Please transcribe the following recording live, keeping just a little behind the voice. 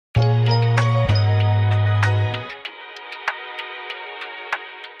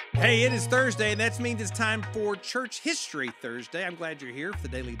Hey, it is Thursday, and that means it's time for Church History Thursday. I'm glad you're here for the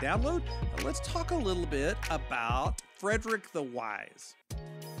daily download. Let's talk a little bit about Frederick the Wise.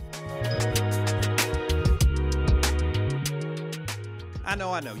 I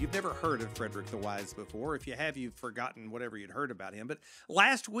know. You've never heard of Frederick the Wise before. If you have, you've forgotten whatever you'd heard about him. But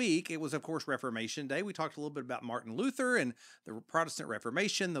last week, it was, of course, Reformation Day. We talked a little bit about Martin Luther and the Protestant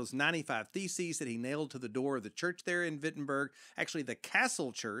Reformation, those 95 theses that he nailed to the door of the church there in Wittenberg, actually the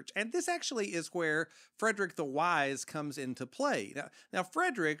Castle Church. And this actually is where Frederick the Wise comes into play. Now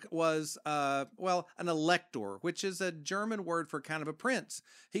Frederick was, an elector, which is a German word for kind of a prince.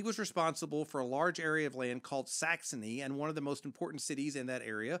 He was responsible for a large area of land called Saxony, and one of the most important cities in that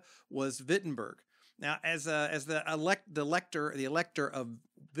area was Wittenberg. Now, as the elector of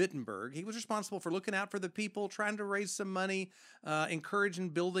Wittenberg, he was responsible for looking out for the people, trying to raise some money, encouraging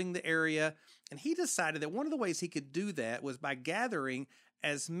building the area. And he decided that one of the ways he could do that was by gathering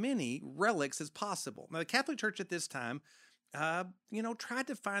as many relics as possible. Now, the Catholic Church at this time, tried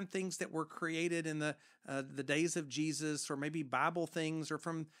to find things that were created in the days of Jesus, or maybe Bible things, or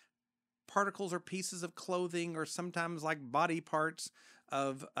from particles or pieces of clothing, or sometimes like body parts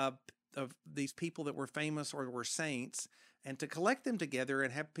of these people that were famous or were saints, and to collect them together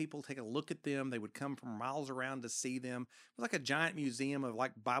and have people take a look at them. They would come from miles around to see them. It was like a giant museum of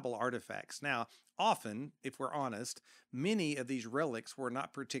like Bible artifacts. Now, often, if we're honest, many of these relics were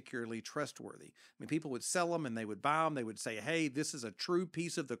not particularly trustworthy. I mean, people would sell them and they would buy them. They would say, hey, this is a true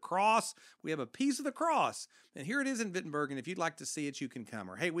piece of the cross. We have a piece of the cross, and here it is in Wittenberg, and if you'd like to see it, you can come.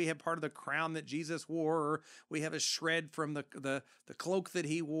 Or, hey, we have part of the crown that Jesus wore, or we have a shred from the cloak that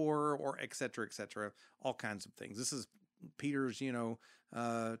he wore, or et cetera, all kinds of things. This is Peter's,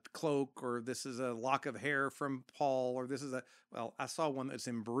 cloak, or this is a lock of hair from Paul, or this is I saw one that's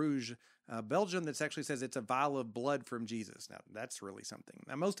in Bruges, Belgium, that actually says it's a vial of blood from Jesus. Now, that's really something.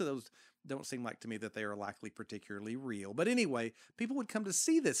 Now, most of those don't seem like to me that they are likely particularly real. But anyway, people would come to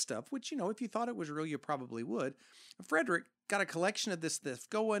see this stuff, which, if you thought it was real, you probably would. Frederick got a collection of this stuff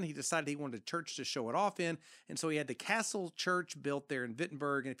going. He decided he wanted a church to show it off in, and so he had the Castle Church built there in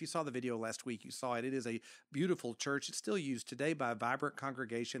Wittenberg. And if you saw the video last week, you saw it. It is a beautiful church. It's still used today by a vibrant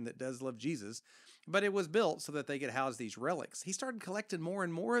congregation that does love Jesus, but it was built so that they could house these relics. He started collecting more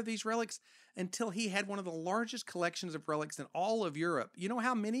and more of these relics until he had one of the largest collections of relics in all of Europe. You know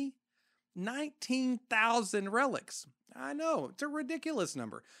how many? 19,000 relics. I know, it's a ridiculous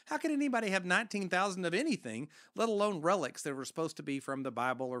number. How could anybody have 19,000 of anything, let alone relics that were supposed to be from the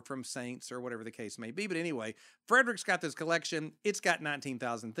Bible or from saints or whatever the case may be? But anyway, Frederick's got this collection. It's got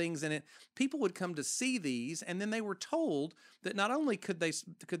 19,000 things in it. People would come to see these, and then they were told that not only could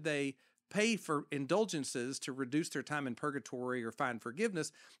they pay for indulgences to reduce their time in purgatory or find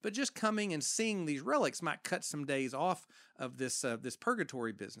forgiveness, but just coming and seeing these relics might cut some days off of this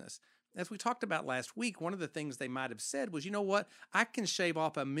purgatory business. As we talked about last week, one of the things they might have said was, you know what, I can shave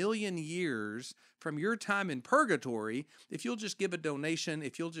off 1,000,000 years from your time in purgatory if you'll just give a donation,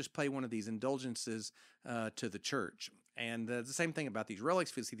 if you'll just pay one of these indulgences to the church. And the same thing about these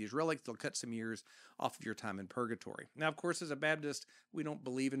relics. If you see these relics, they'll cut some years off of your time in purgatory. Now, of course, as a Baptist, we don't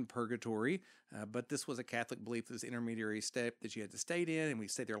believe in purgatory, but this was a Catholic belief, this intermediary step that you had to stay in, and we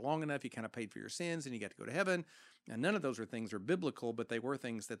stayed there long enough, you kind of paid for your sins, and you got to go to heaven. And none of those things are biblical, but they were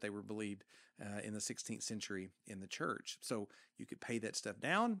things that they were believed in the 16th century in the church. So you could pay that stuff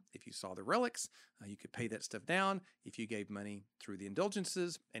down if you saw the relics. You could pay that stuff down if you gave money through the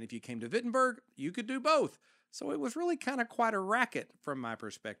indulgences. And if you came to Wittenberg, you could do both. So it was really kind of quite a racket from my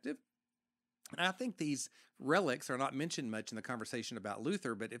perspective. And I think these relics are not mentioned much in the conversation about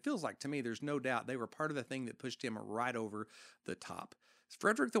Luther, but it feels like to me there's no doubt they were part of the thing that pushed him right over the top.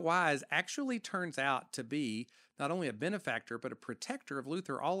 Frederick the Wise actually turns out to be not only a benefactor, but a protector of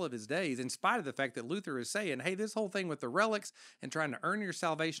Luther all of his days, in spite of the fact that Luther is saying, hey, this whole thing with the relics and trying to earn your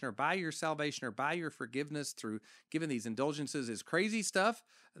salvation or buy your forgiveness through giving these indulgences is crazy stuff.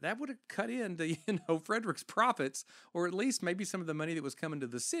 That would have cut into, Frederick's profits, or at least maybe some of the money that was coming to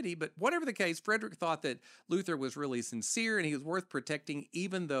the city. But whatever the case, Frederick thought that Luther was really sincere and he was worth protecting,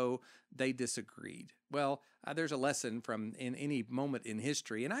 even though they disagreed. Well, there's a lesson from in any moment in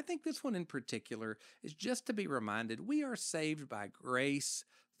history, and I think this one in particular is just to be reminded we are saved by grace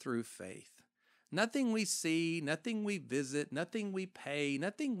through faith. Nothing we see, nothing we visit, nothing we pay,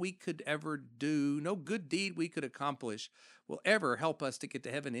 nothing we could ever do, no good deed we could accomplish will ever help us to get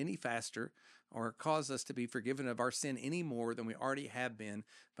to heaven any faster or cause us to be forgiven of our sin any more than we already have been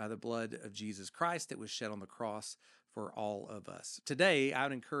by the blood of Jesus Christ that was shed on the cross for all of us. Today, I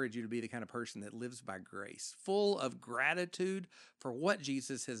would encourage you to be the kind of person that lives by grace, full of gratitude for what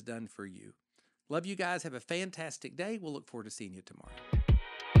Jesus has done for you. Love you guys. Have a fantastic day. We'll look forward to seeing you tomorrow.